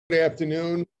Good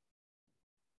afternoon.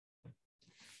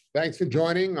 Thanks for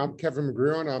joining. I'm Kevin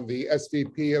McGrew. I'm the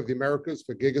SVP of the Americas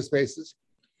for Gigaspaces.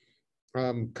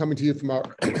 Coming to you from our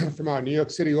from our New York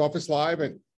City office live,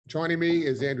 and joining me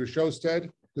is Andrew Shosted,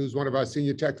 who's one of our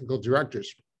senior technical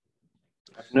directors.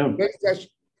 Afternoon.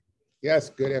 Yes,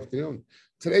 good afternoon.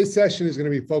 Today's session is going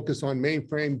to be focused on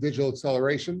mainframe digital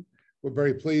acceleration. We're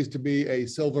very pleased to be a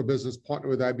silver business partner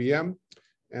with IBM,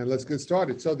 and let's get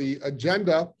started. So the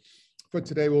agenda for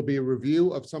today will be a review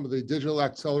of some of the digital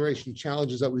acceleration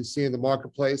challenges that we see in the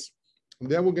marketplace. And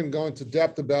then we're going to go into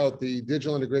depth about the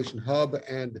digital integration hub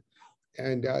and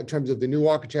in terms of the new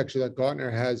architecture that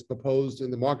Gartner has proposed in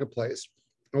the marketplace.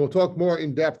 And we'll talk more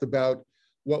in depth about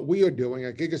what we are doing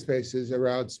at Gigaspaces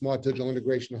around Smart Digital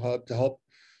Integration Hub to help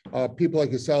people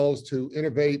like yourselves to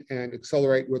innovate and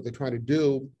accelerate what they're trying to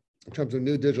do in terms of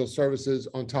new digital services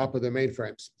on top of their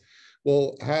mainframes.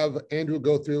 We'll have Andrew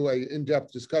go through an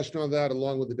in-depth discussion on that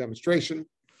along with the demonstration,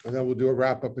 and then we'll do a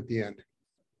wrap-up at the end.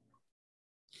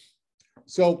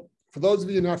 So for those of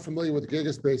you not familiar with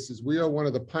Gigaspaces, we are one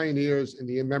of the pioneers in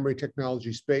the in-memory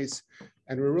technology space,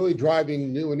 and we're really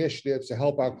driving new initiatives to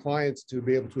help our clients to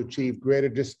be able to achieve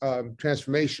greater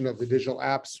transformation of the digital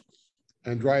apps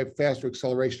and drive faster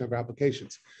acceleration of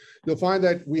applications. You'll find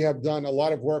that we have done a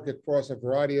lot of work across a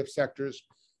variety of sectors,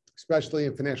 especially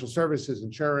in financial services,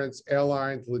 insurance,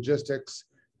 airlines, logistics,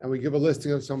 and we give a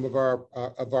listing of some of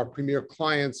our premier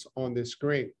clients on this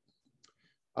screen.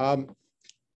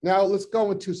 Now let's go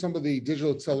into some of the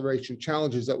digital acceleration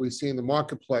challenges that we see in the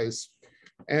marketplace.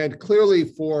 And clearly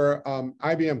for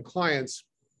IBM clients,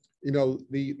 you know,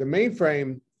 the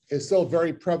mainframe is still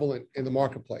very prevalent in the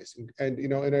marketplace. And you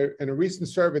know, in a recent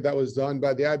survey that was done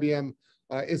by the IBM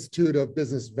Institute of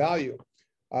Business Value,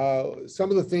 some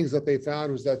of the things that they found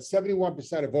was that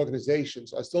 71% of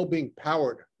organizations are still being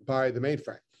powered by the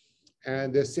mainframe.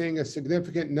 And they're seeing a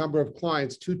significant number of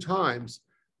clients, 2 times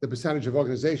the percentage of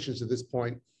organizations at this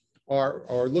point,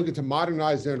 are looking to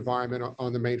modernize their environment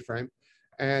on the mainframe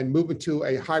and move into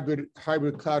a hybrid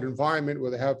cloud environment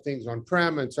where they have things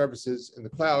on-prem and services in the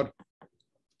cloud.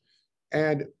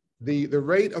 And the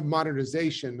rate of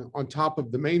modernization on top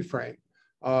of the mainframe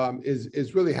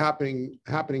is really happening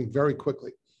very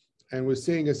quickly. And we're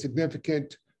seeing a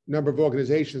significant number of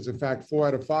organizations, in fact, 4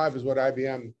 out of 5 is what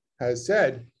IBM has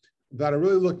said, that are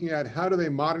really looking at how do they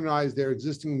modernize their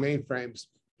existing mainframes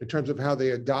in terms of how they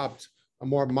adopt a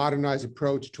more modernized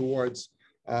approach towards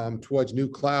new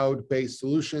cloud-based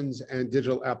solutions and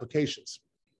digital applications.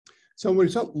 So when we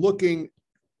start looking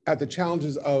at the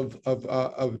challenges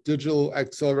of digital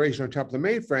acceleration on top of the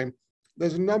mainframe,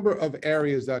 there's a number of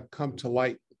areas that come to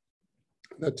light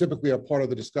that typically are part of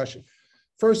the discussion.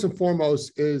 First and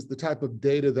foremost is the type of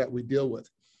data that we deal with.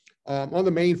 On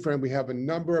the mainframe, we have a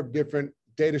number of different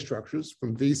data structures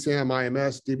from vSAM,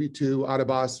 IMS, DB2,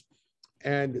 Autobus,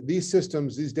 and these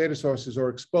systems, these data sources are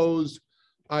exposed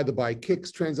either by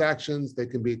CICS transactions, they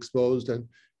can be exposed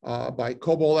by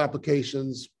COBOL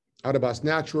applications, Autobus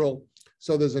Natural.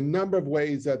 So there's a number of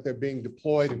ways that they're being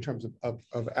deployed in terms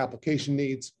of application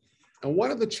needs. And one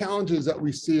of the challenges that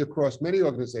we see across many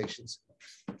organizations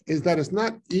is that it's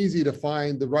not easy to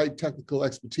find the right technical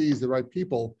expertise, the right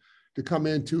people to come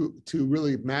in to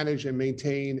really manage and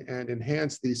maintain and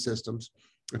enhance these systems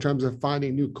in terms of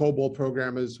finding new COBOL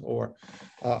programmers or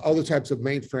other types of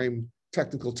mainframe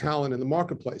technical talent in the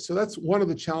marketplace. So that's one of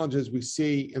the challenges we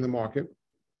see in the market.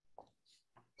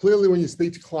 Clearly, when you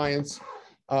speak to clients,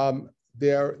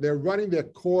 they're running their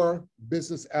core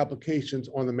business applications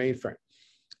on the mainframe.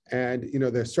 And you know,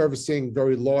 they're servicing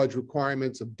very large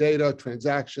requirements of data,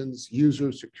 transactions,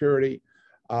 user security.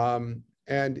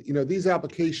 And you know, these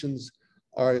applications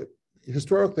are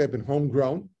historically have been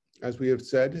homegrown, as we have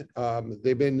said.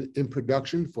 They've been in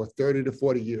production for 30 to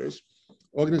 40 years.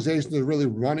 Organizations are really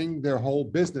running their whole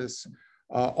business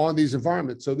on these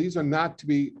environments. So these are not to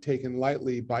be taken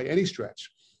lightly by any stretch.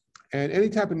 And any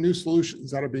type of new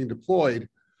solutions that are being deployed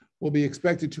will be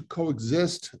expected to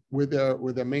coexist with their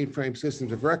mainframe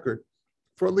systems of record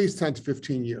for at least 10 to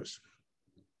 15 years.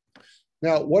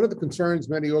 Now, one of the concerns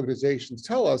many organizations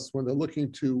tell us when they're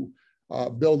looking to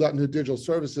build out new digital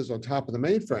services on top of the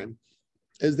mainframe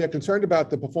is they're concerned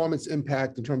about the performance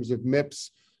impact in terms of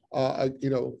MIPS, you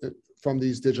know, from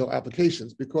these digital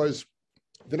applications, because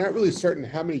they're not really certain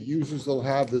how many users they'll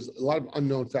have. There's a lot of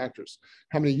unknown factors.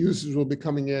 How many users will be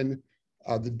coming in,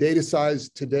 the data size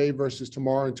today versus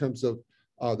tomorrow in terms of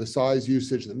the size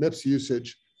usage, the MIPS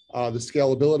usage, the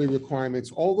scalability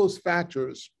requirements, all those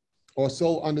factors are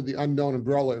still under the unknown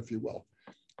umbrella, if you will.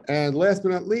 And last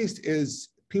but not least is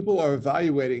people are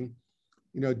evaluating,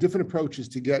 you know, different approaches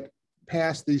to get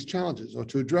past these challenges or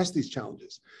to address these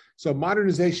challenges. So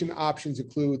modernization options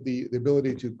include the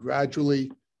ability to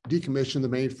gradually decommission the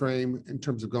mainframe in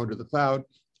terms of going to the cloud.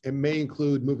 It may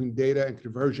include moving data and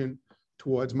conversion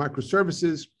towards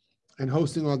microservices and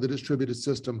hosting on the distributed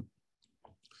system.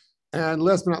 And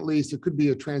last but not least, it could be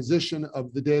a transition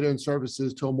of the data and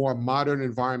services to a more modern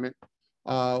environment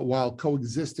while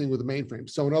coexisting with the mainframe.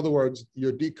 So in other words,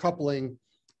 you're decoupling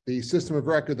the system of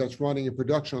record that's running in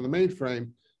production on the mainframe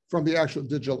from the actual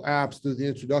digital apps through the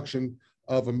introduction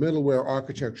of a middleware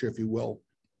architecture, if you will.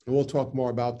 And we'll talk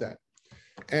more about that.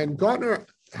 And Gartner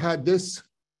had this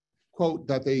quote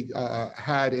that they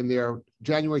had in their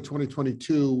January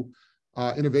 2022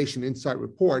 Innovation Insight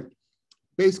Report,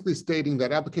 basically stating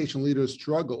that application leaders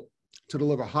struggle to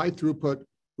deliver high throughput,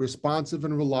 responsive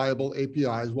and reliable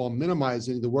APIs while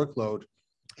minimizing the workload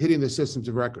hitting the systems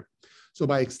of record. So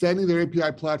by extending their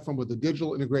API platform with a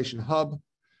digital integration hub,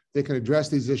 they can address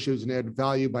these issues and add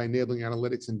value by enabling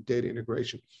analytics and data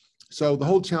integration. So the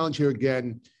whole challenge here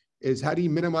again is how do you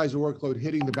minimize the workload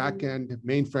hitting the backend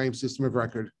mainframe system of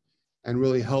record and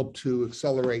really help to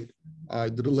accelerate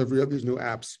the delivery of these new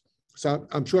apps. So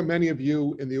I'm sure many of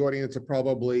you in the audience are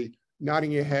probably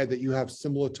nodding your head that you have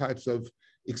similar types of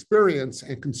experience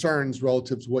and concerns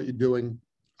relative to what you're doing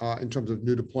in terms of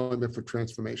new deployment for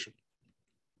transformation.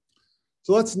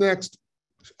 So let's next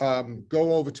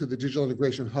go over to the Digital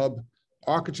Integration Hub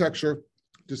architecture,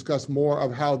 discuss more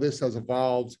of how this has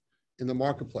evolved in the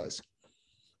marketplace.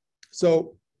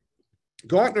 So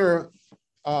Gartner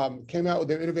came out with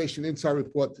their Innovation Insight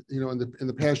Report, in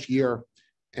the past year,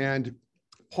 and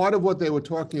part of what they were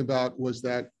talking about was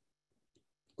that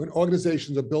when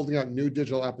organizations are building out new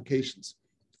digital applications,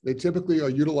 they typically are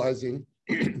utilizing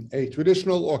a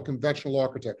traditional or conventional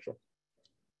architecture.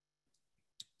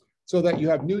 So that you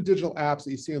have new digital apps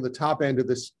that you see on the top end of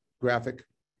this graphic,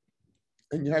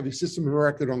 and you have your system of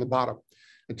record on the bottom.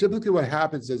 And typically what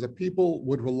happens is that people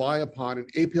would rely upon an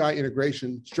API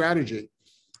integration strategy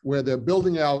where they're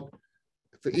building out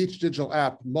for each digital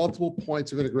app multiple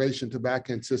points of integration to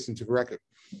backend systems of record.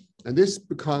 And this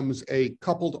becomes a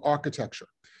coupled architecture.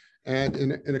 And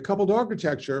in a coupled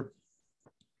architecture,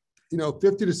 50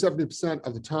 to 70%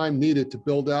 of the time needed to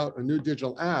build out a new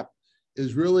digital app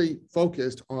is really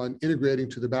focused on integrating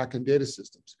to the backend data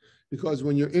systems. Because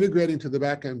when you're integrating to the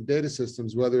backend data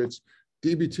systems, whether it's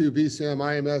DB2, VCM,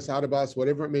 IMS, Out-of-Box,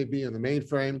 whatever it may be in the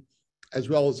mainframe, as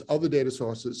well as other data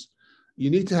sources, you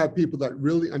need to have people that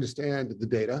really understand the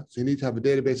data. So you need to have a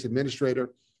database administrator.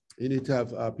 You need to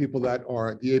have people that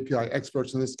are the API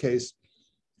experts in this case.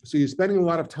 So you're spending a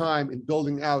lot of time in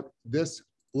building out this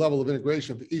level of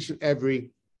integration for each and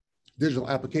every digital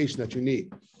application that you need.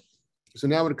 So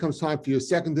now when it comes time for your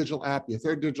second digital app, your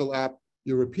third digital app,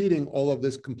 you're repeating all of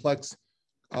this complex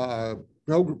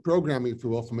programming, if you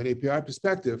will, from an API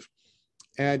perspective.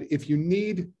 And if you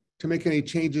need to make any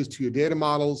changes to your data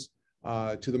models,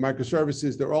 to the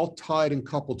microservices, they're all tied and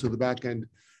coupled to the backend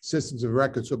systems of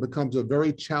record. So it becomes a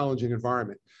very challenging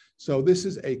environment. So this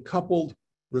is a coupled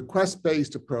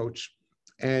request-based approach,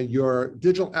 and your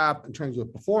digital app in terms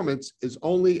of performance is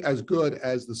only as good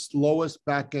as the slowest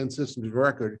backend systems of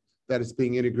record that it's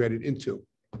being integrated into.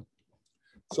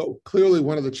 So clearly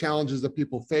one of the challenges that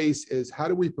people face is how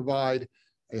do we provide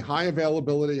a high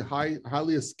availability, highly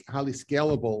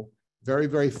scalable, very,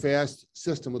 very fast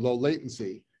system with low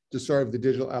latency to serve the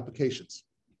digital applications.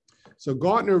 So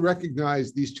Gartner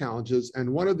recognized these challenges, and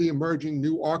one of the emerging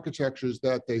new architectures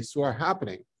that they saw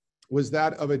happening was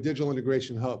that of a digital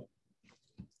integration hub,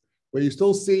 where you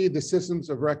still see the systems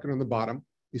of record on the bottom,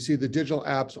 you see the digital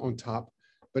apps on top,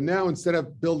 but now instead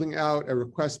of building out a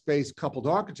request-based coupled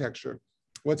architecture,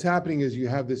 what's happening is you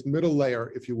have this middle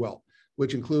layer, if you will,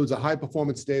 which includes a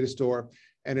high-performance data store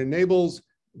and enables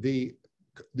the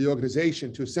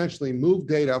organization to essentially move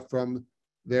data from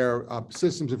their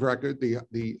systems of record,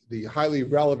 the highly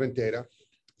relevant data,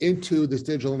 into this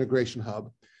digital integration hub.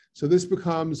 So this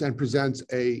becomes and presents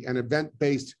an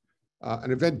event-based,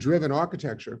 an event-driven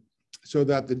architecture so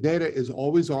that the data is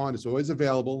always on, is always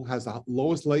available, has the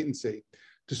lowest latency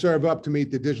to serve up to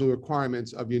meet the digital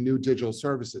requirements of your new digital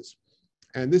services.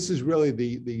 And this is really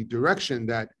the direction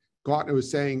that Gartner was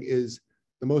saying is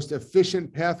the most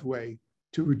efficient pathway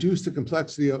to reduce the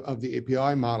complexity of the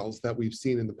API models that we've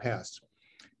seen in the past.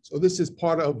 So this is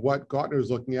part of what Gartner is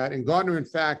looking at. And Gartner, in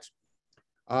fact,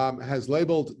 has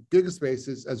labeled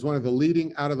Gigaspaces as one of the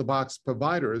leading out-of-the-box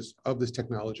providers of this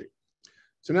technology.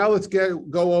 So now let's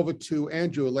go over to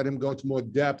Andrew and let him go into more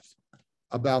depth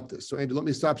about this. So Andrew, let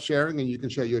me stop sharing and you can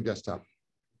share your desktop.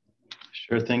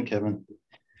 Sure thing, Kevin.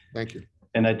 Thank you.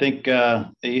 And I think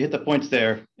you hit the points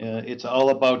there. It's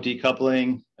all about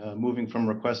decoupling moving from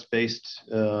request-based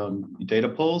data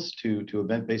pulls to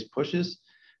event-based pushes,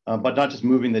 but not just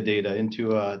moving the data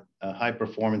into a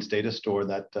high-performance data store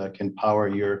that can power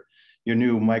your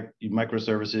new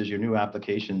microservices, your new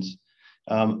applications.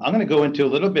 I'm going to go into a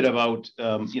little bit about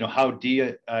how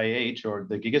DIH, or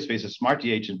the Gigaspace's Smart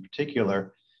DIH in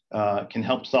particular, can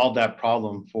help solve that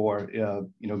problem for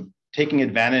taking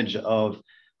advantage of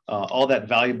all that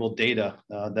valuable data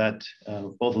that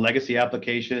both legacy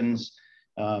applications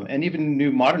and even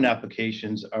new modern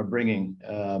applications are bringing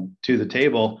to the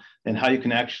table, and how you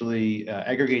can actually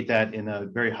aggregate that in a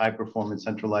very high performance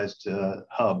centralized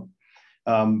hub.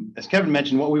 As Kevin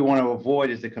mentioned, what we want to avoid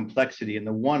is the complexity and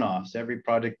the one-offs, every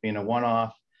project being a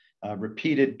one-off,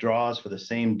 repeated draws for the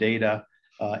same data,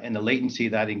 and the latency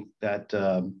that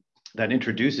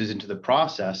introduces into the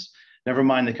process. Never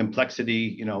mind the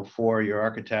complexity, for your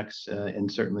architects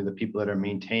and certainly the people that are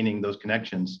maintaining those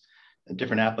connections,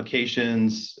 different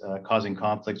applications, causing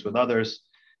conflicts with others.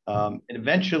 And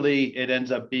eventually, it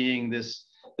ends up being this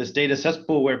data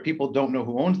cesspool where people don't know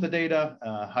who owns the data.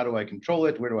 How do I control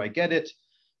it? Where do I get it?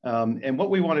 And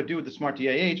what we want to do with the Smart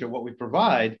DIH, or what we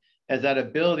provide, is that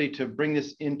ability to bring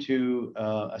this into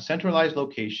a centralized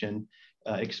location,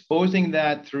 exposing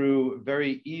that through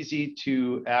very easy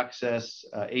to access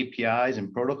APIs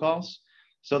and protocols,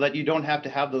 so that you don't have to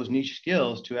have those niche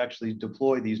skills to actually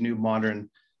deploy these new modern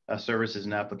services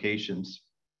and applications.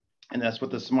 And that's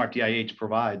what the Smart DIH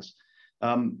provides.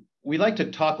 We like to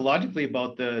talk logically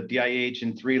about the DIH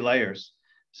in 3 layers.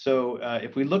 So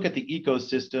if we look at the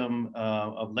ecosystem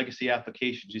of legacy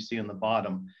applications you see on the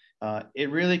bottom,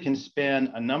 it really can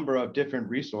span a number of different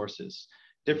resources,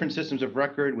 different systems of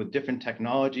record with different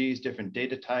technologies, different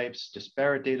data types,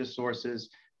 disparate data sources,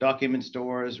 document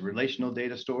stores, relational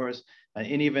data stores,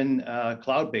 and even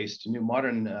cloud-based new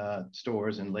modern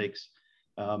stores and lakes.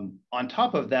 On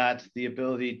top of that, the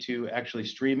ability to actually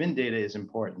stream in data is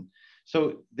important.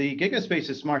 So the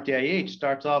Gigaspace's Smart DIH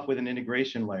starts off with an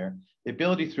integration layer, the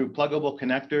ability through pluggable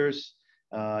connectors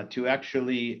to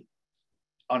actually,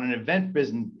 on an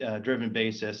event-driven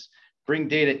basis, bring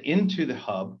data into the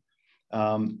hub,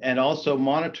 and also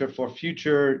monitor for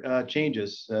future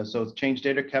changes. So change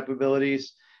data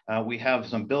capabilities. We have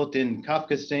some built-in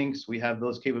Kafka syncs. We have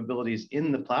those capabilities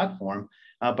in the platform,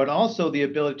 but also the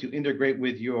ability to integrate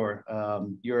with your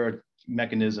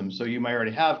mechanism. So you might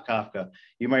already have Kafka.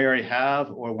 You might already have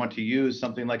or want to use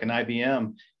something like an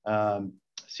IBM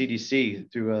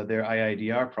CDC through their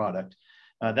IIDR product.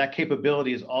 That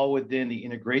capability is all within the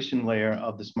integration layer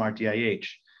of the Smart DIH.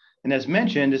 And as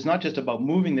mentioned, it's not just about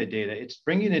moving the data, it's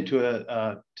bringing it into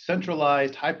a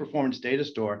centralized high-performance data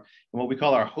store in what we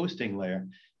call our hosting layer.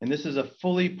 And this is a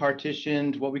fully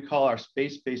partitioned, what we call our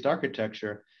space-based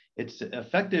architecture. It's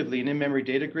effectively an in-memory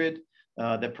data grid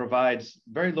that provides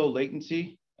very low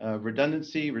latency,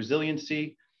 redundancy,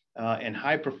 resiliency, and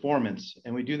high performance.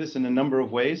 And we do this in a number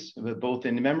of ways, both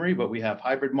in memory, but we have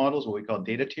hybrid models, what we call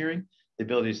data tiering, the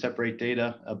ability to separate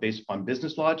data based upon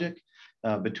business logic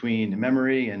between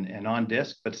memory and on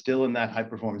disk, but still in that high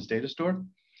performance data store.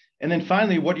 And then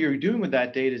finally, what you're doing with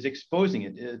that data is exposing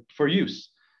it for use.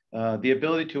 The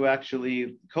ability to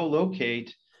actually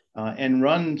co-locate and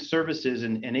run services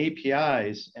and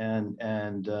APIs and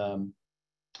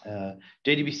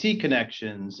JDBC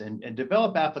connections and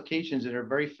develop applications that are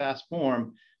very fast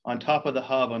form on top of the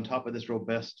hub, on top of this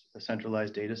robust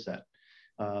centralized data set.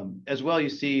 As well, you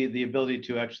see the ability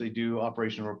to actually do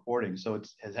operational reporting. So it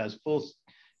has full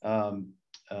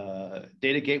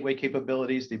data gateway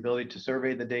capabilities, the ability to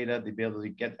survey the data, the ability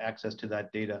to get access to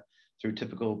that data through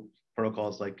typical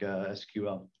protocols like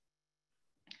SQL.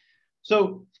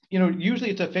 So, usually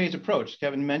it's a phased approach.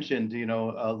 Kevin mentioned,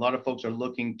 a lot of folks are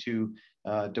looking to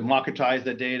democratize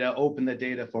the data, open the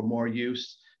data for more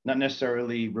use, not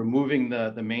necessarily removing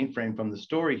the mainframe from the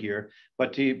story here,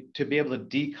 but to be able to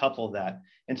decouple that.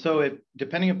 And so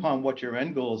depending upon what your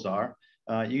end goals are,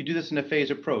 you do this in a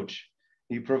phased approach.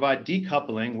 You provide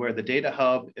decoupling where the data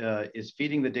hub is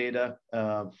feeding the data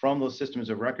from those systems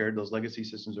of record, those legacy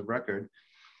systems of record.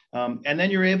 And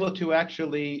then you're able to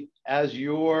actually, as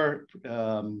your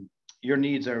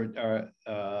needs are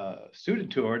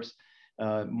suited towards,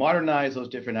 modernize those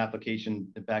different application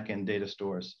backend data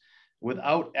stores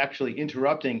without actually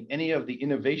interrupting any of the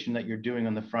innovation that you're doing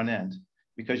on the front end,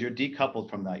 because you're decoupled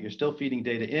from that. You're still feeding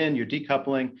data in, you're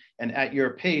decoupling, and at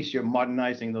your pace, you're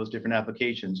modernizing those different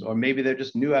applications, or maybe they're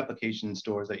just new application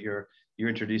stores that you're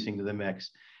introducing to the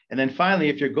mix. And then finally,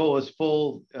 if your goal is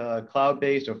full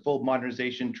cloud-based or full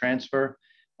modernization transfer,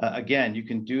 again, you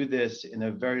can do this in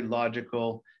a very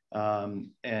logical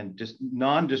and just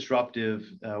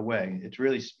non-disruptive way. It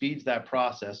really speeds that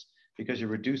process because you're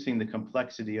reducing the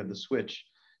complexity of the switch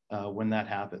when that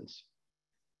happens.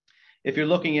 If you're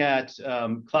looking at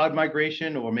cloud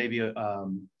migration or maybe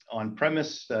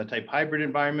on-premise type hybrid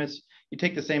environments, you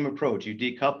take the same approach. You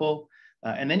decouple,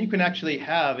 and then you can actually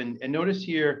have, and notice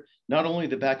here, not only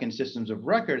the backend systems of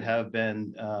record have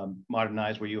been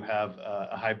modernized where you have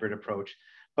a hybrid approach,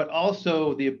 but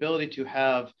also the ability to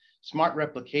have smart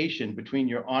replication between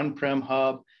your on-prem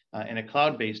hub and a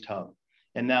cloud-based hub.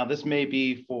 And now this may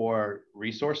be for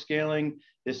resource scaling.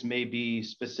 This may be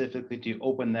specifically to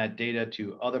open that data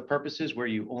to other purposes where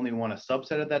you only want a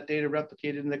subset of that data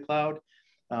replicated in the cloud.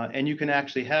 And you can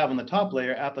actually have on the top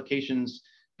layer applications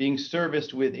being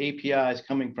serviced with APIs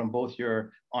coming from both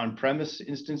your on-premise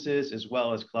instances as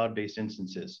well as cloud-based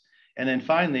instances. And then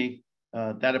finally,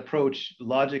 that approach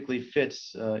logically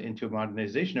fits into a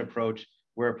modernization approach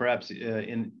where perhaps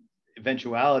in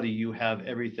eventuality you have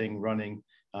everything running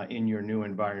in your new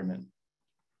environment.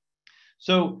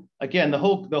 So again, the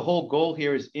whole goal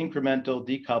here is incremental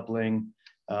decoupling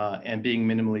and being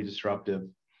minimally disruptive.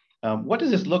 What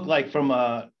does this look like from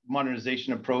a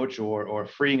modernization approach or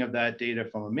freeing of that data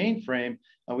from a mainframe?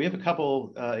 We have a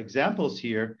couple examples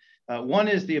here. One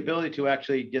is the ability to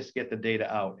actually just get the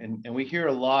data out. And we hear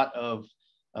a lot of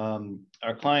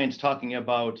our clients talking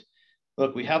about,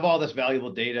 look, we have all this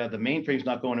valuable data, the mainframe's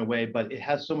not going away, but it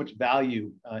has so much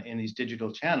value in these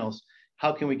digital channels.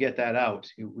 How can we get that out?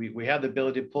 We have the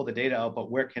ability to pull the data out,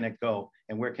 but where can it go?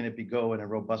 And where can it go in a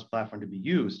robust platform to be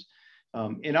used?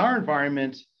 In our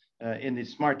environment, in the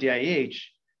Smart DIH,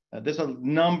 there's a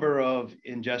number of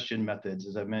ingestion methods,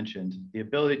 as I mentioned. The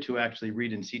ability to actually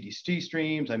read in CDC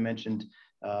streams. I mentioned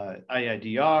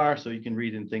IIDR, so you can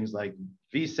read in things like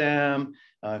VSAM.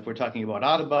 If we're talking about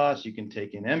Autobus, you can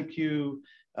take in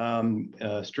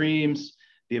MQ streams.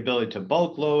 The ability to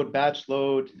bulk load, batch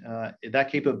load,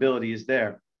 that capability is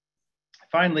there.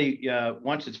 Finally,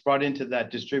 once it's brought into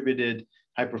that distributed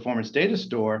high performance data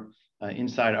store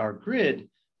inside our grid,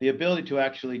 the ability to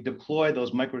actually deploy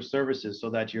those microservices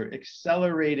so that you're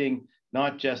accelerating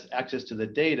not just access to the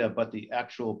data, but the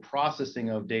actual processing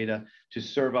of data to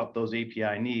serve up those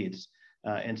API needs.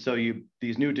 And so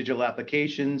these new digital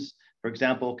applications, for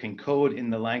example, can code in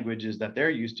the languages that they're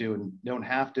used to and don't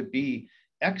have to be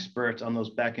experts on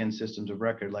those backend systems of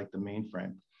record like the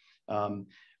mainframe.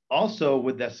 Also,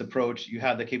 with this approach, you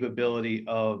have the capability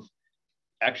of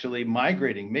actually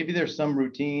migrating. Maybe there's some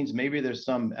routines, maybe there's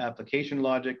some application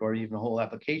logic or even whole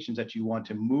applications that you want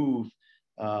to move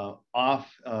off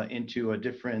into a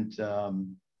different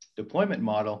deployment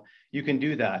model. You can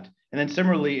do that. And then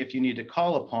similarly, if you need to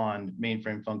call upon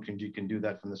mainframe functions, you can do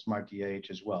that from the Smart DIH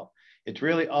as well. It's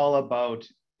really all about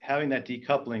having that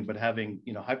decoupling, but having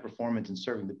high performance and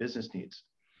serving the business needs.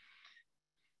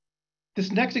 This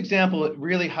next example, it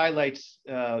really highlights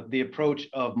the approach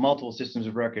of multiple systems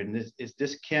of record, and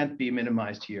this can't be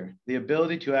minimized here. The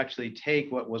ability to actually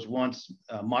take what was once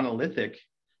monolithic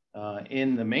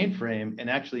in the mainframe and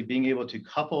actually being able to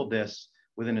couple this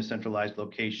within a centralized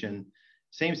location,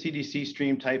 same CDC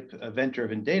stream type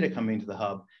event-driven data coming to the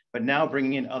hub, but now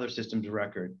bringing in other systems of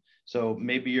record. So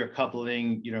maybe you're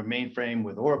coupling mainframe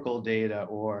with Oracle data,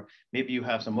 or maybe you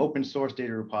have some open source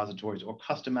data repositories or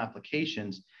custom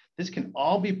applications. This can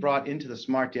all be brought into the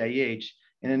Smart DIH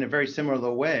and in a very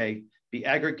similar way, be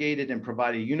aggregated and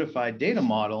provide a unified data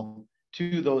model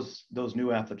to those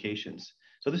new applications.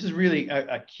 So this is really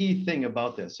a key thing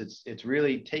about this. It's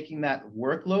really taking that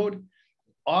workload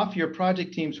off your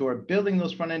project teams who are building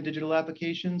those front-end digital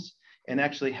applications and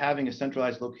actually having a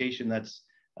centralized location that's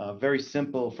very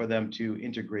simple for them to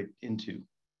integrate into.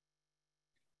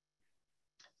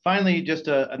 Finally, just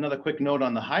another quick note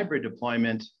on the hybrid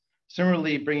deployment.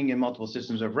 Similarly, bringing in multiple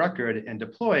systems of record and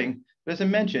deploying, but as I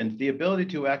mentioned, the ability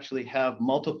to actually have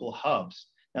multiple hubs.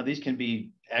 Now, these can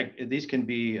be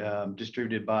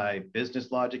distributed by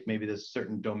business logic. Maybe there's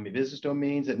certain business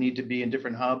domains that need to be in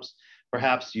different hubs.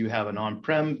 Perhaps you have an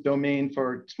on-prem domain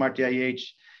for Smart DIH,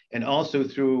 and also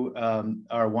through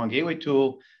our One Gateway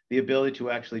tool, the ability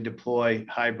to actually deploy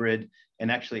hybrid and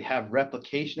actually have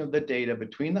replication of the data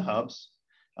between the hubs.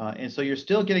 And so you're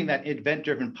still getting that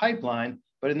event-driven pipeline,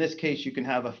 but in this case, you can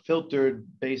have a filtered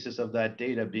basis of that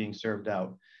data being served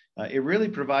out. It really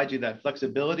provides you that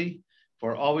flexibility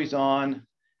for always on,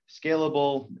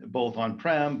 scalable, both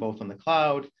on-prem, both on the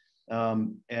cloud,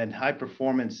 and high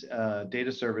performance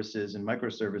data services and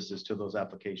microservices to those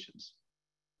applications.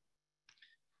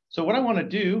 So what I want to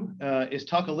do is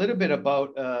talk a little bit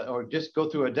about, or just go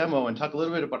through a demo and talk a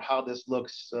little bit about how this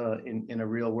looks in a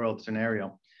real world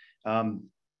scenario.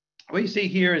 What you see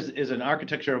here is an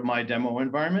architecture of my demo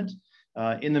environment.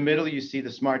 In the middle, you see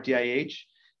the Smart DIH.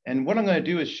 And what I'm going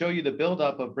to do is show you the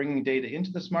buildup of bringing data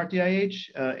into the Smart DIH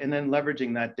and then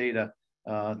leveraging that data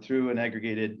through an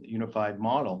aggregated unified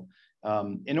model.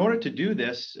 In order to do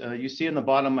this, you see in the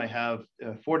bottom, I have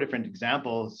 4 different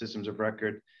example systems of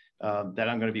record that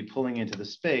I'm going to be pulling into the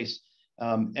space.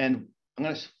 And I'm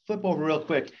going to flip over real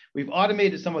quick. We've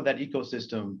automated some of that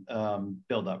ecosystem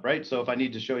buildup, right? So if I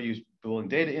need to show you pulling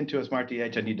data into a Smart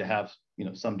DIH, I need to have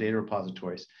some data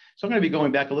repositories. So I'm going to be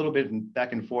going back a little bit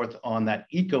back and forth on that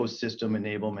ecosystem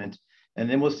enablement, and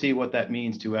then we'll see what that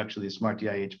means to actually the Smart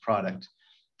DIH product.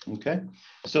 Okay,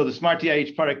 so the Smart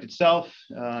DIH product itself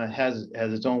has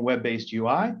its own web-based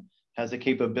UI, has the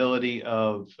capability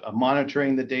of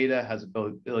monitoring the data, has the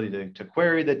ability to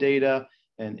query the data,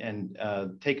 and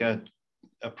take a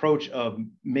approach of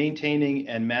maintaining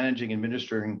and managing,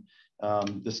 administering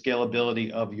the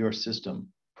scalability of your system.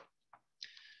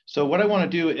 So what I want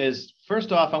to do is,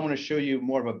 first off, I want to show you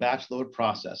more of a batch load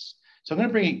process. So I'm going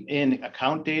to bring in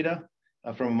account data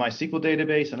from a MySQL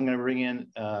database, and I'm going to bring in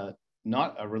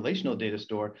not a relational data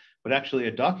store, but actually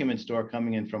a document store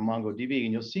coming in from MongoDB.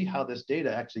 And you'll see how this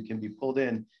data actually can be pulled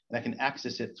in, and I can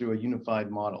access it through a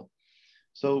unified model.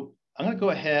 So I'm going to go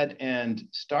ahead and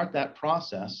start that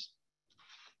process.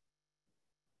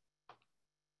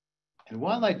 And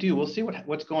while I do, we'll see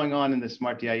what's going on in the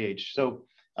Smart DIH. So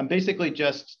I'm basically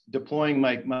just deploying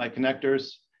my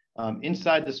connectors.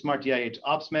 Inside the Smart DIH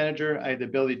Ops Manager, I have the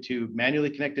ability to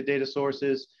manually connect to data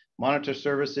sources, monitor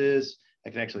services. I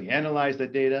can actually analyze the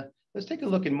data. Let's take a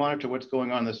look and monitor what's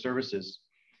going on in the services.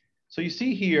 So you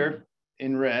see here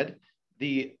in red,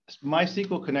 the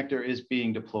MySQL connector is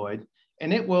being deployed,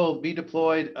 and it will be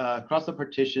deployed across the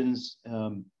partitions.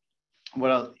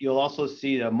 You'll also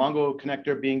see a Mongo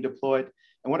connector being deployed.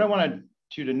 And what I wanted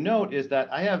you to note is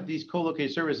that I have these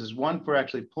co-located services, one for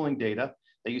actually pulling data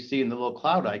that you see in the little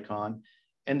cloud icon,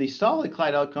 and the solid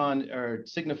cloud icon are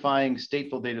signifying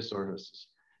stateful data services.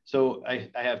 So I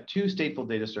have 2 stateful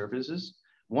data services,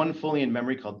 one fully in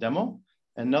memory called demo,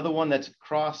 another one that's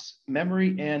cross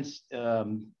memory and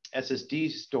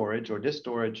SSD storage or disk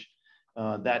storage.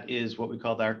 That is what we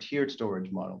call our tiered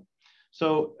storage model.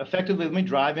 So effectively, let me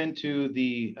drive into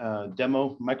the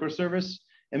demo microservice,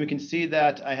 and we can see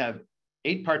that I have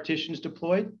 8 partitions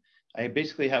deployed. I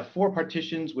basically have 4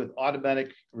 partitions with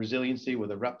automatic resiliency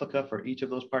with a replica for each of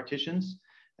those partitions,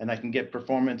 and I can get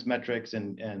performance metrics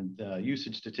and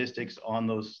usage statistics on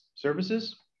those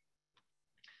services.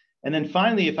 And then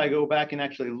finally, if I go back and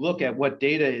actually look at what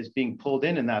data is being pulled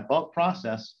in that bulk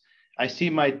process, I see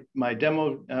my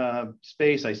demo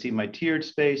space, I see my tiered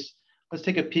space. Let's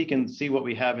take a peek and see what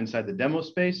we have inside the demo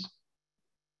space.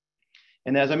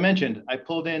 And as I mentioned, I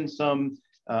pulled in some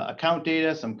account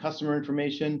data, some customer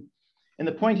information. And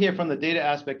the point here from the data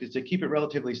aspect is to keep it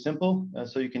relatively simple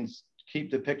so you can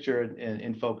keep the picture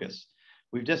in focus.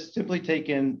 We've just simply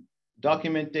taken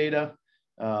document data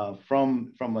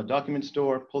from a document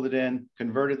store, pulled it in,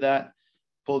 converted that,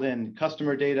 pulled in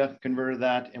customer data, converted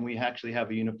that, and we actually have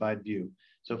a unified view.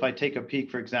 So if I take a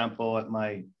peek, for example, at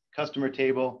my customer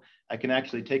table, I can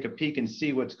actually take a peek and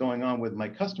see what's going on with my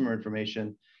customer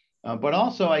information, but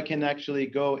also I can actually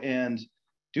go and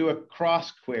do a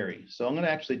cross query. So I'm going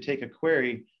to actually take a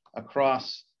query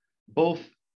across both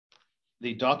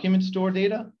the document store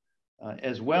data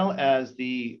as well as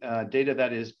the data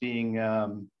that is being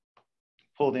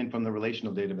pulled in from the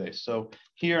relational database. So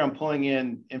here I'm pulling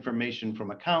in information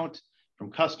from account, from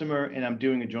customer, and I'm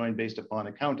doing a join based upon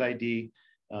account ID.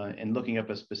 And looking up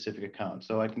a specific account.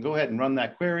 So I can go ahead and run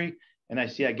that query, and I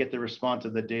see I get the response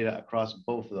of the data across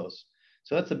both of those.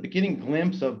 So that's a beginning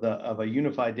glimpse of a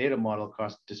unified data model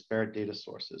across disparate data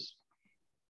sources.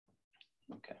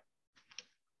 Okay.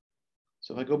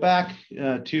 So if I go back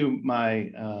to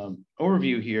my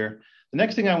overview here, the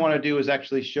next thing I want to do is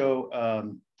actually show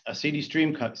a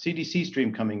CDC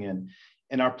stream coming in.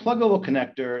 And our pluggable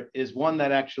connector is one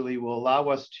that actually will allow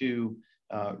us to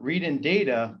read in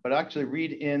data, but actually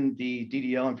read in the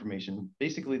DDL information,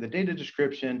 basically the data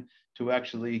description to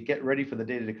actually get ready for the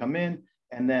data to come in,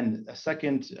 and then a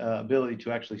second ability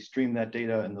to actually stream that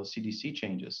data and those CDC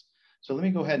changes. So let me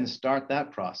go ahead and start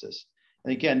that process.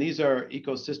 And again, these are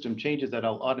ecosystem changes that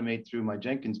I'll automate through my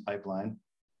Jenkins pipeline.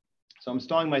 So I'm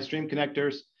installing my stream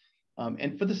connectors.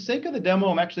 And for the sake of the demo,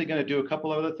 I'm actually going to do a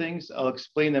couple other things. I'll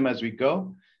explain them as we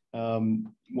go.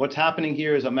 What's happening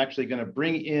here is I'm actually going to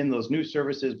bring in those new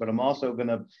services, but I'm also going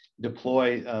to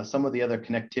deploy some of the other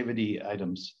connectivity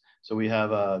items. So we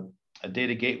have a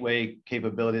data gateway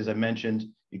capability, as I mentioned.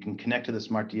 You can connect to the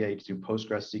Smart DIH through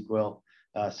PostgreSQL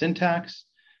syntax.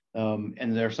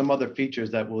 And there are some other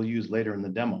features that we'll use later in the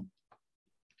demo.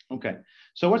 Okay,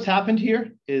 so what's happened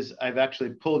here is I've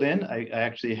actually pulled in, I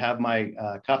actually have my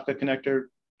Kafka connector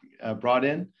brought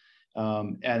in,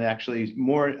 and actually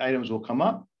more items will come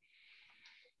up.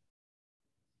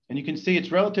 And you can see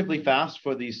it's relatively fast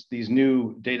for these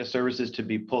new data services to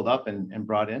be pulled up and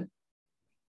brought in.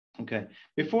 Okay,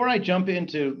 before I jump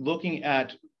into looking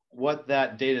at what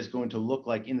that data is going to look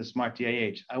like in the Smart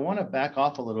DIH, I want to back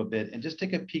off a little bit and just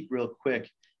take a peek real quick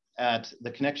at the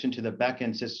connection to the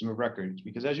backend system of records,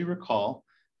 because as you recall,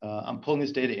 I'm pulling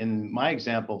this data in my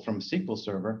example from a SQL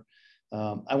server.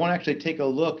 I want to actually take a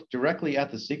look directly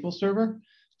at the SQL server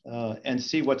and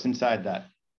see what's inside that.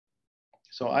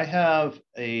 So I have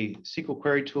a SQL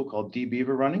query tool called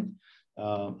dbeaver running.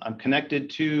 I'm connected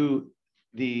to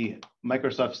the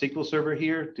Microsoft SQL server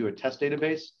here through a test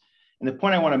database. And the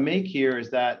point I want to make here is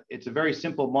that it's a very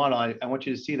simple model. I want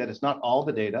you to see that it's not all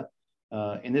the data.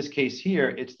 In this case here,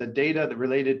 it's the data that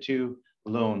related to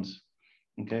loans.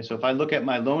 Okay, so if I look at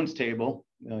my loans table,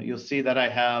 you'll see that I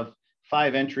have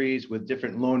 5 entries with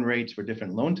different loan rates for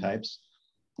different loan types.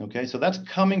 Okay, so that's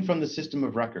coming from the system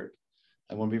of record.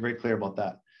 I want to be very clear about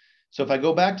that. So if I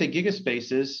go back to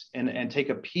Gigaspaces and take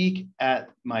a peek at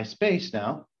my space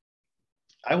now,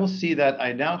 I will see that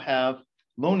I now have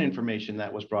loan information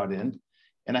that was brought in,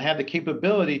 and I have the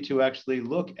capability to actually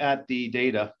look at the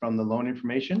data from the loan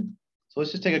information. So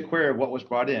let's just take a query of what was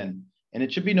brought in. And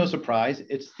it should be no surprise,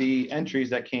 it's the entries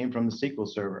that came from the SQL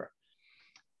server.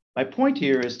 My point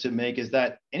here is to make is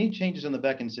that any changes in the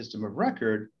backend system of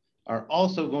record are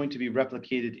also going to be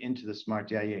replicated into the Smart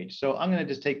DIH. So I'm going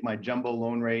to just take my jumbo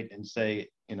loan rate and say,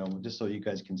 you know, just so you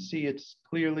guys can see it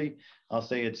clearly, I'll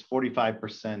say it's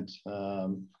 45%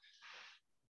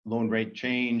 loan rate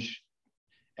change.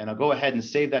 And I'll go ahead and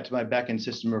save that to my backend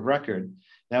system of record.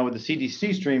 Now with the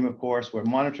CDC stream, of course, we're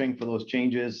monitoring for those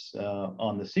changes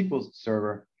on the SQL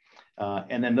server.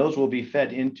 And then those will be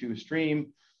fed into a stream,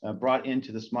 brought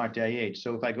into the Smart DIH.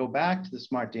 So if I go back to the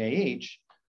Smart DIH,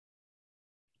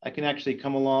 I can actually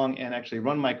come along and actually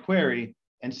run my query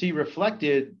and see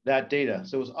reflected that data.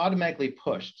 So it was automatically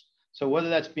pushed. So whether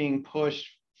that's being pushed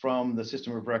from the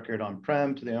system of record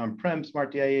on-prem to the on-prem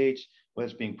Smart DIH, whether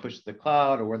it's being pushed to the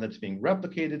cloud or whether it's being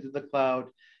replicated to the cloud,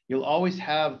 you'll always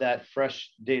have that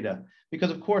fresh data. Because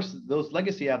of course, those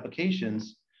legacy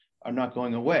applications are not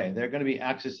going away. They're going to be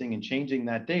accessing and changing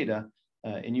that data.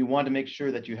 And you want to make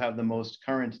sure that you have the most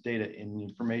current data and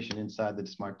information inside the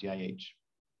Smart DIH.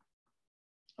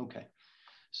 Okay,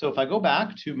 so if I go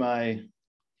back to my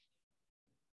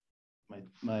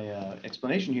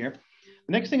explanation here,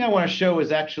 the next thing I want to show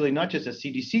is actually not just a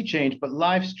CDC change, but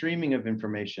live streaming of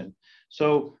information.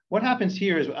 So what happens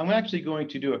here is I'm actually going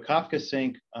to do a Kafka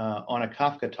sync on a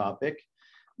Kafka topic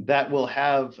that will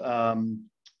have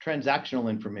transactional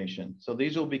information. So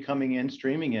these will be coming in,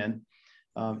 streaming in.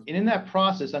 And in that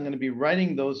process, I'm going to be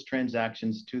writing those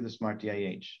transactions to the Smart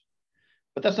DIH.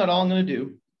 But that's not all I'm going to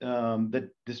do.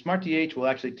 The Smart DIH will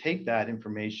actually take that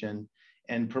information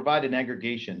and provide an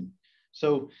aggregation.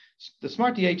 So the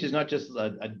Smart DIH is not just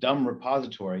a dumb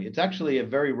repository. It's actually a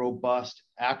very robust,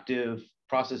 active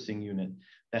processing unit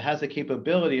that has the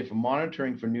capability of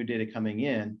monitoring for new data coming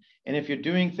in. And if you're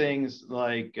doing things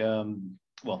like,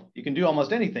 well, you can do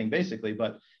almost anything basically,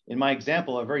 but in my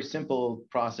example, a very simple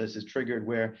process is triggered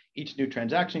where each new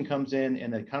transaction comes in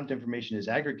and the account information is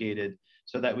aggregated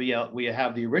so that we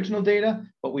have the original data,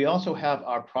 but we also have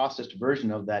our processed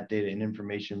version of that data and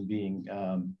information being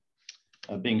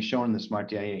shown in the Smart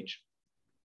DIH.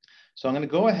 So I'm going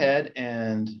to go ahead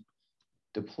and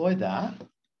deploy that.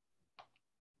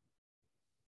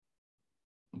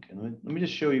 Okay, let me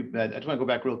just show you that. I just want to go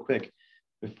back real quick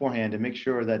beforehand and make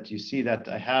sure that you see that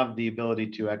I have the ability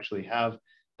to actually have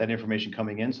that information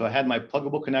coming in. So I had my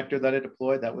pluggable connector that I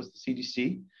deployed. That was the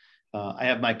CDC. I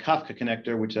have my Kafka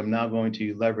connector, which I'm now going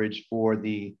to leverage for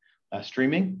the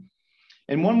streaming.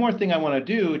 And one more thing I want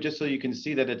to do, just so you can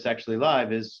see that it's actually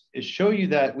live, is show you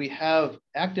that we have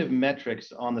active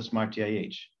metrics on the Smart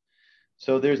DIH.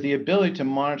 So there's the ability to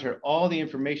monitor all the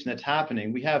information that's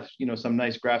happening. We have, you know, some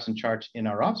nice graphs and charts in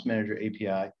our Ops Manager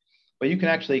API, but you can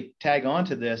actually tag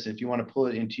onto this if you want to pull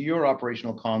it into your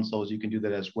operational consoles. You can do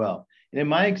that as well. And in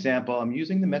my example, I'm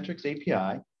using the metrics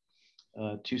API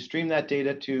to stream that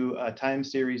data to a time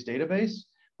series database,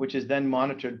 which is then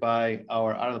monitored by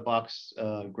our out-of-the-box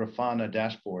Grafana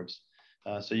dashboards.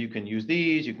 So you can use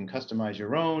these, you can customize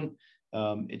your own.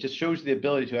 It just shows you the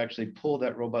ability to actually pull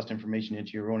that robust information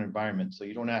into your own environment. So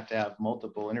you don't have to have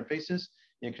multiple interfaces.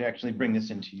 You can actually bring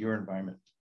this into your environment.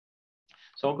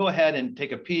 So I'll go ahead and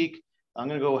take a peek. I'm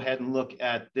going to go ahead and look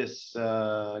at this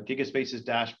Gigaspaces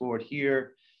dashboard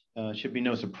here. Should be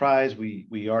no surprise.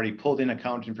 We already pulled in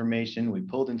account information. We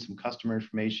pulled in some customer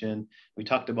information. We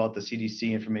talked about the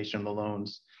CDC information on the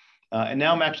loans. And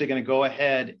now I'm actually going to go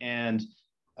ahead and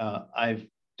I've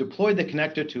deployed the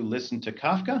connector to listen to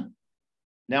Kafka.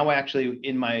 Now I actually,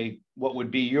 in my, what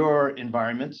would be your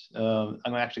environment,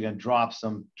 I'm actually going to drop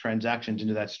some transactions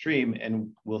into that stream,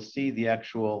 and we'll see the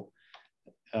actual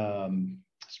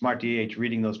Smart DAH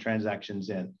reading those transactions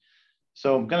in.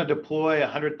 So I'm going to deploy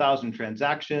 100,000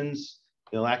 transactions.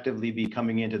 They'll actively be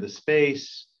coming into the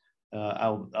space.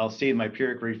 I'll see in my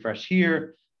periodic refresh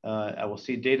here. I will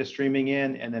see data streaming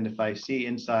in, and then if I see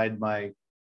inside my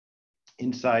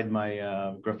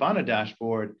Grafana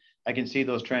dashboard, I can see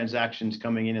those transactions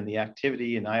coming in the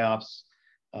activity and IOPS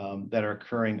that are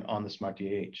occurring on the Smart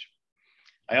DAH.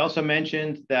 I also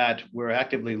mentioned that we're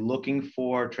actively looking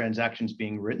for transactions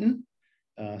being written.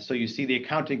 So you see the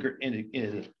account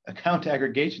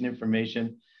aggregation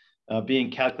information being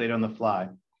calculated on the fly.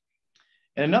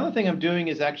 And another thing I'm doing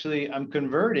is actually I'm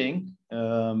converting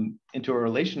into a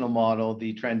relational model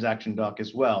the transaction doc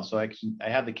as well. So I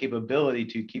have the capability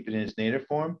to keep it in its native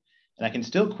form, and I can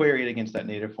still query it against that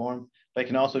native form, but I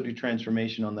can also do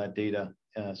transformation on that data.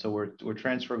 So we're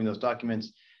transferring those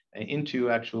documents into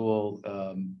actual,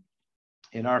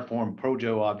 in our form,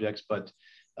 Projo objects, but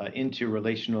into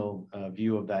relational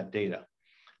view of that data.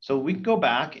 So we can go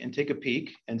back and take a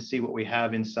peek and see what we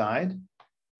have inside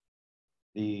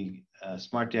the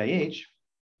Smart DAH,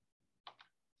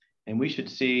 and we should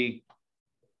see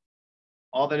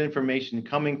all that information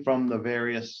coming from the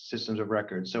various systems of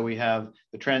record. So we have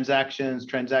the transactions,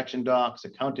 transaction docs,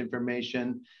 account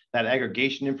information, that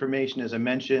aggregation information, as I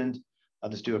mentioned. I'll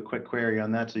just do a quick query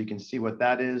on that so you can see what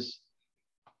that is.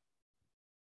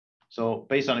 So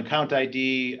based on account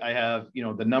ID, I have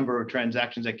the number of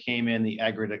transactions that came in, the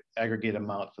aggregate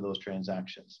amount for those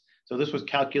transactions. So this was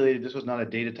calculated. This was not a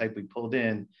data type we pulled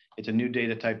in. It's a new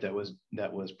data type that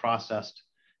was processed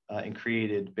and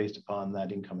created based upon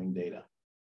that incoming data.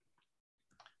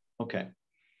 Okay.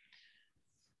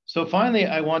 So finally,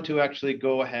 I want to actually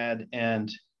go ahead and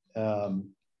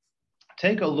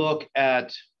take a look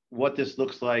at what this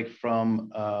looks like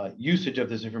from usage of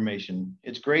this information.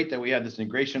 It's great that we have this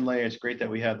integration layer. It's great that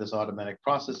we have this automatic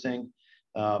processing.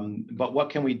 But what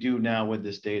can we do now with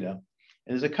this data?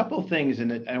 And there's a couple of things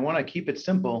in it. I want to keep it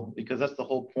simple because that's the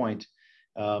whole point.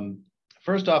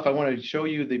 First off, I want to show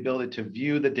you the ability to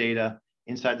view the data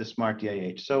inside the Smart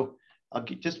DAH. So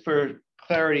just for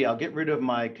clarity, I'll get rid of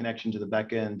my connection to the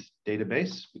backend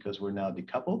database because we're now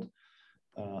decoupled.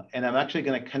 And I'm actually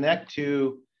going to connect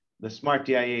to the Smart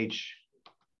DAH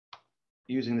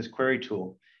using this query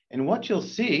tool. And what you'll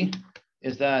see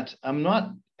is that I'm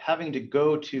not having to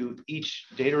go to each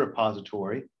data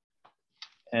repository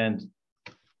and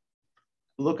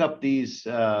look up these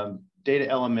data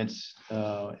elements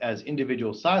as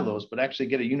individual silos, but actually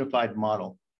get a unified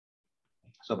model.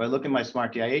 So if I look at my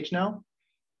Smart DAH now,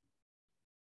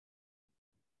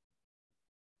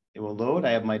 it will load.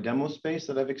 I have my demo space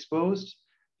that I've exposed.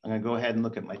 I'm going to go ahead and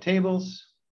look at my tables.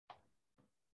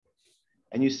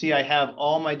 And you see I have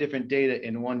all my different data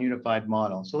in one unified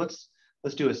model. So let's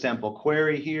do a sample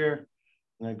query here.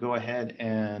 I'm going to go ahead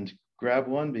and grab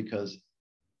one because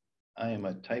I am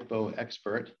a typo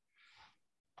expert.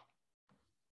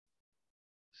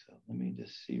 So let me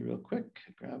just see real quick,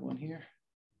 grab one here.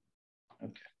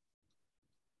 Okay.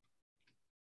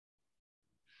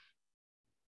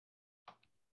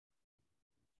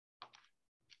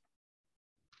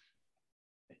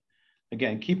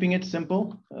 Again, keeping it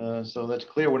simple, so that's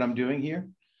clear what I'm doing here.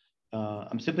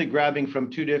 I'm simply grabbing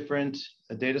from two different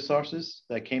data sources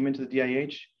that came into the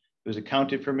DIH. It was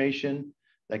account information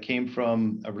that came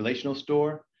from a relational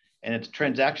store, and it's a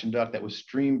transaction doc that was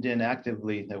streamed in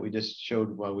actively that we just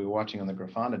showed while we were watching on the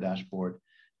Grafana dashboard,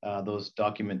 those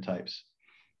document types.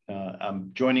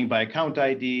 I'm joining by account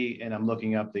ID, and I'm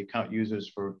looking up the account users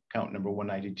for account number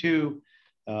 192.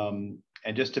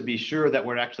 And just to be sure that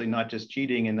we're actually not just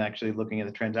cheating and actually looking at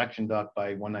the transaction doc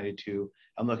by 192,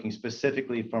 I'm looking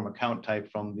specifically from account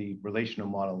type from the relational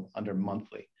model under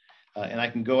monthly. And I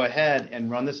can go ahead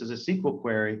and run this as a SQL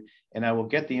query, and I will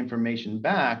get the information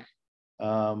back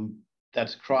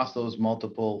that's across those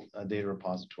multiple data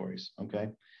repositories, okay?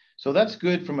 So that's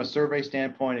good from a survey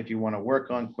standpoint if you want to work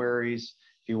on queries,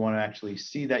 if you want to actually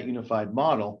see that unified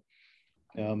model.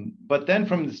 But then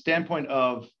from the standpoint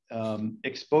of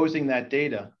exposing that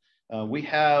data, we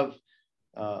have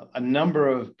a number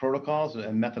of protocols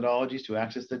and methodologies to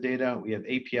access the data. We have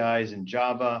APIs in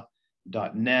Java,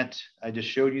 .NET. I just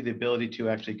showed you the ability to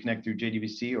actually connect through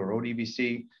JDBC or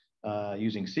ODBC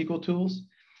using SQL tools.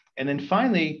 And then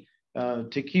finally,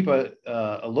 to keep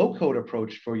a low-code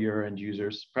approach for your end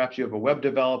users. Perhaps you have a web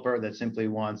developer that simply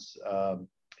wants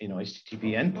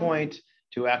HTTP endpoint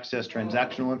to access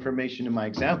transactional information. In my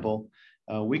example,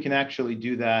 we can actually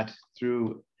do that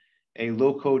through a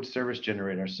low-code service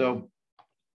generator. So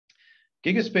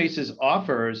Gigaspaces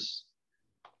offers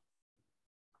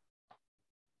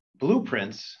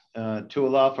blueprints to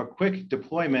allow for quick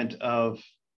deployment of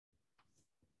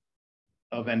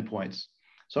endpoints.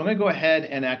 So I'm going to go ahead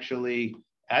and actually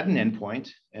add an endpoint.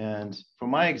 And for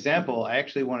my example, I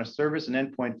actually want to service an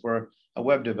endpoint for a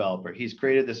web developer. He's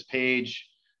created this page.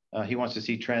 He wants to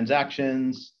see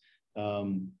transactions.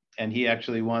 And he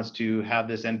actually wants to have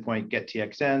this endpoint get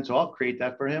TXN. So I'll create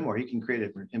that for him, or he can create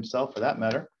it for himself for that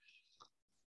matter.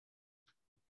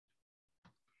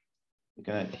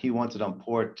 He wants it on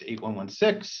port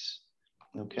 8116.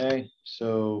 Okay,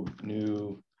 so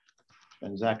new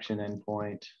transaction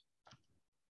endpoint.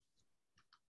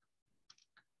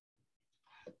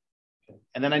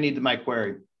 And then I need my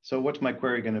query. So what's my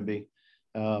query going to be?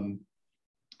 I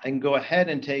can go ahead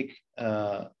and take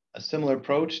a similar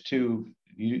approach to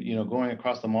going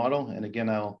across the model. And again,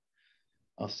 I'll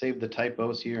save the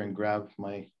typos here and grab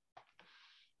my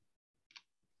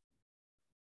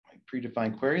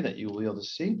predefined query that you will be able to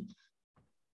see.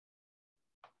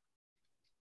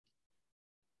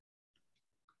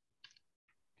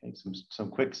 Okay, some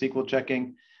quick SQL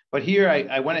checking. But here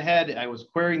I went ahead, I was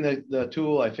querying the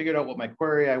tool. I figured out what my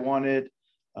query I wanted.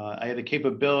 I had the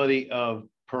capability of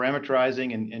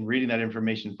parameterizing and reading that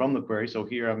information from the query. So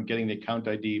here I'm getting the account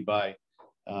ID by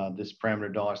this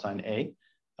parameter $A.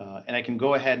 And I can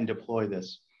go ahead and deploy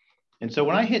this. And so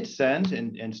when I hit send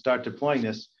and start deploying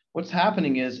this, what's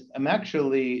happening is I'm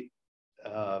actually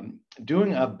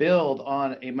doing a build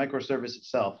on a microservice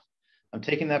itself. I'm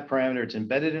taking that parameter, it's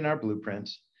embedded in our blueprint.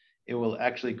 It will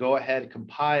actually go ahead,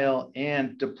 compile,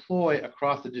 and deploy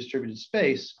across the distributed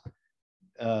space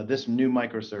this new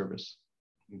microservice,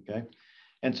 okay?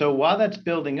 And so while that's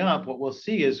building up, what we'll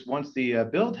see is once the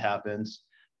build happens,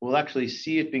 we'll actually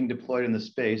see it being deployed in the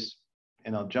space.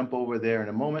 And I'll jump over there in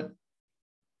a moment.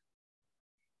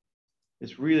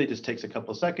 This really just takes a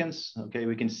couple of seconds. Okay,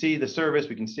 we can see the service,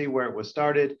 we can see where it was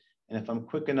started. And if I'm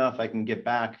quick enough, I can get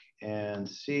back and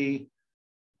see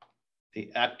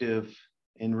the active,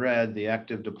 in red, the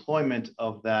active deployment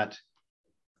of that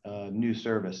new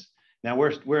service. Now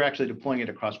we're actually deploying it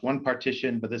across one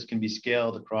partition, but this can be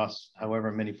scaled across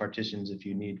however many partitions if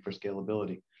you need for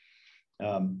scalability.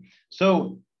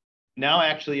 So now I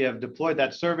actually have deployed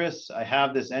that service. I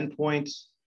have this endpoint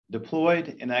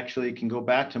deployed and actually can go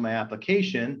back to my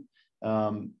application.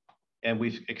 And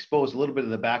we've exposed a little bit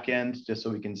of the back end just so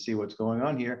we can see what's going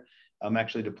on here. I'm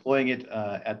actually deploying it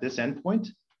at this endpoint,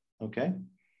 okay?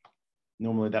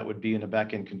 Normally that would be in a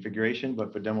back-end configuration,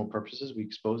 but for demo purposes, we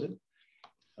expose it.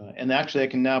 And actually I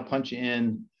can now punch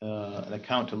in an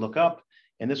account to look up,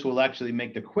 and this will actually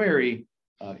make the query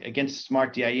against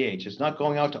Smart DIH. It's not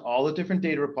going out to all the different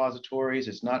data repositories.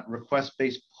 It's not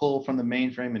request-based pull from the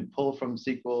mainframe and pull from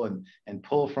SQL and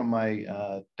pull from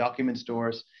my document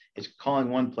stores. It's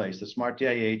calling one place, the Smart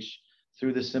DIH,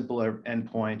 through the simple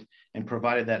endpoint and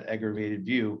provided that aggregated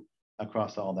view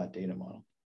across all that data model.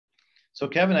 So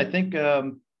Kevin, I think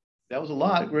that was a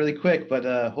lot really quick,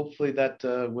 but hopefully that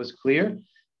was clear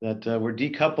that we're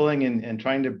decoupling and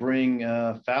trying to bring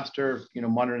faster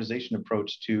modernization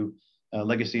approach to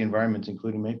legacy environments,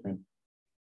 including mainframe.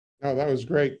 Oh, that was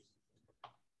great.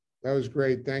 That was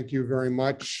great. Thank you very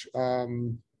much. Let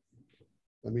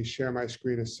me share my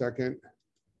screen a second.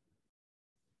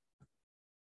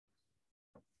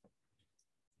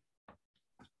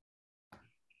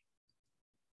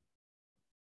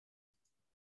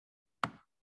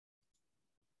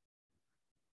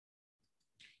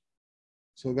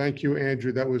 So thank you,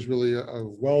 Andrew. That was really a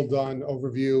well done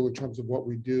overview in terms of what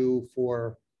we do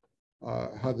for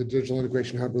how the digital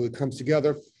integration hub really comes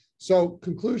together. So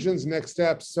conclusions, next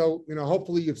steps. So,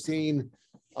 hopefully you've seen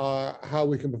how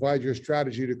we can provide your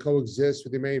strategy to coexist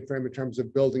with the mainframe in terms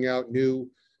of building out new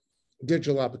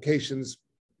digital applications.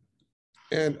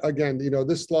 And again,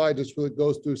 this slide just really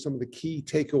goes through some of the key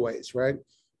takeaways, right?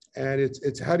 And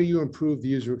it's how do you improve the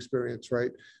user experience,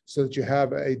 right? So that you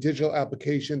have a digital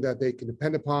application that they can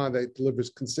depend upon, that delivers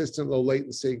consistent low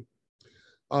latency.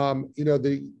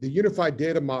 The unified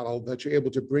data model that you're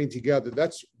able to bring together,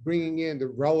 that's bringing in the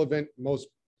relevant, most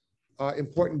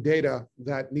important data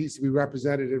that needs to be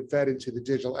represented and fed into the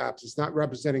digital apps. It's not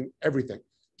representing everything.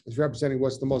 It's representing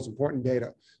what's the most important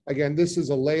data. Again, this is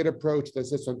a layered approach that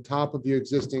sits on top of your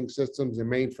existing systems and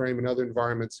mainframe and other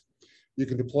environments. You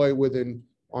can deploy within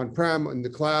on-prem, in the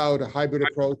cloud, a hybrid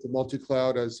approach, a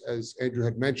multi-cloud, as Andrew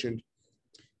had mentioned.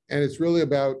 And it's really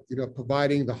about,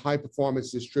 providing the high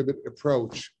performance distributed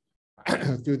approach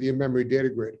through the in-memory data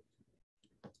grid.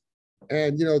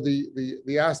 And,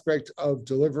 the aspect of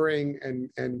delivering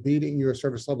and meeting your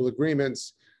service level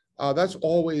agreements, that's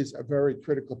always a very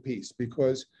critical piece,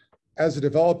 because as a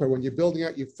developer, when you're building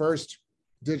out your first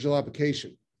digital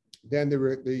application, then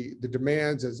the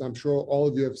demands, as I'm sure all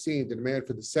of you have seen, the demand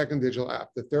for the second digital app,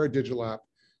 the third digital app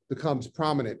becomes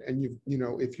prominent. And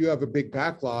if you have a big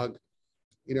backlog,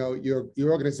 your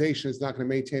organization is not going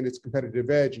to maintain its competitive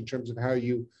edge in terms of how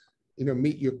you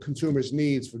meet your consumers'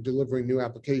 needs for delivering new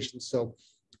applications. So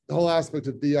the whole aspect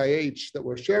of BIH that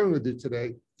we're sharing with you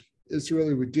today is to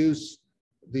really reduce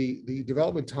the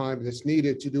development time that's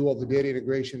needed to do all the data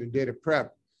integration and data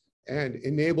prep, and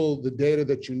enable the data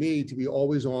that you need to be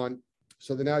always on,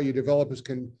 so that now your developers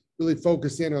can really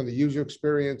focus in on the user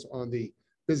experience, on the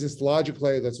business logic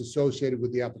layer that's associated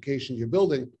with the application you're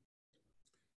building,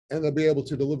 and they'll be able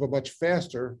to deliver much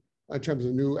faster in terms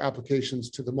of new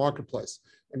applications to the marketplace.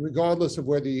 And regardless of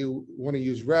whether you want to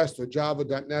use REST or Java,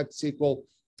 .NET, SQL,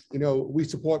 we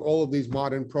support all of these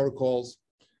modern protocols,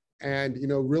 and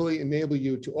really enable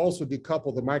you to also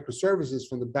decouple the microservices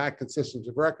from the backend systems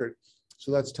of record.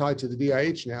 So that's tied to the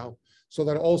DIH now. So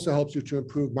that also helps you to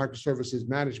improve microservices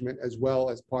management as well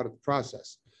as part of the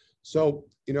process. So,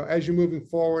 as you're moving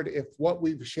forward, if what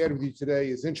we've shared with you today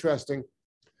is interesting,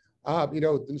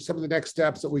 some of the next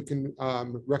steps that we can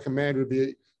recommend would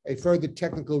be a further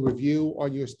technical review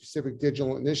on your specific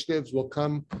digital initiatives. We'll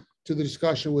come to the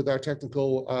discussion with our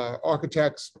technical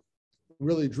architects,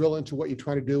 really drill into what you're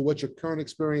trying to do, what your current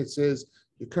experience is,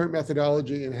 your current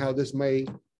methodology, and how this may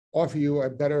offer you a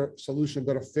better solution,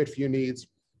 better fit for your needs.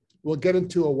 We'll get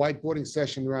into a whiteboarding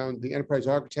session around the enterprise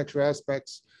architecture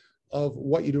aspects of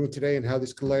what you're doing today and how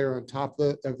this can layer on top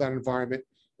of that environment,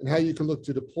 and how you can look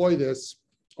to deploy this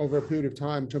over a period of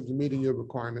time in terms of meeting your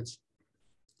requirements.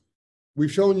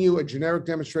 We've shown you a generic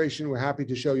demonstration. We're happy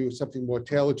to show you something more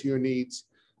tailored to your needs,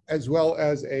 as well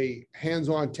as a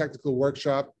hands-on technical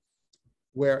workshop,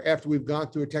 where after we've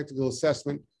gone through a technical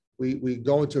assessment, we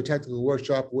go into a technical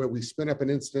workshop where we spin up an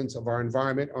instance of our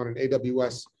environment on an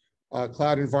AWS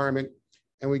cloud environment.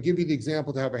 And we give you the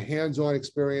example to have a hands-on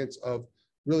experience of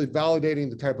really validating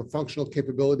the type of functional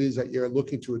capabilities that you're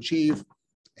looking to achieve,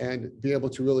 and be able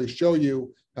to really show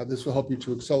you how this will help you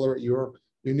to accelerate your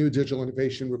new digital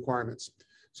innovation requirements.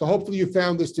 So hopefully you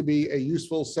found this to be a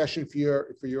useful session for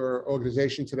your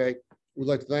organization today. We'd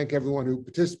like to thank everyone who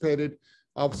participated.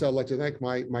 Obviously, I'd like to thank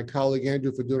my colleague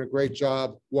Andrew for doing a great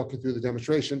job walking through the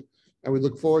demonstration. And we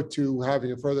look forward to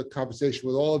having a further conversation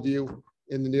with all of you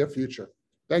in the near future.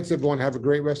 Thanks, everyone. Have a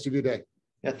great rest of your day.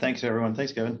 Yeah, thanks, everyone.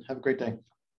 Thanks, Kevin. Have a great day.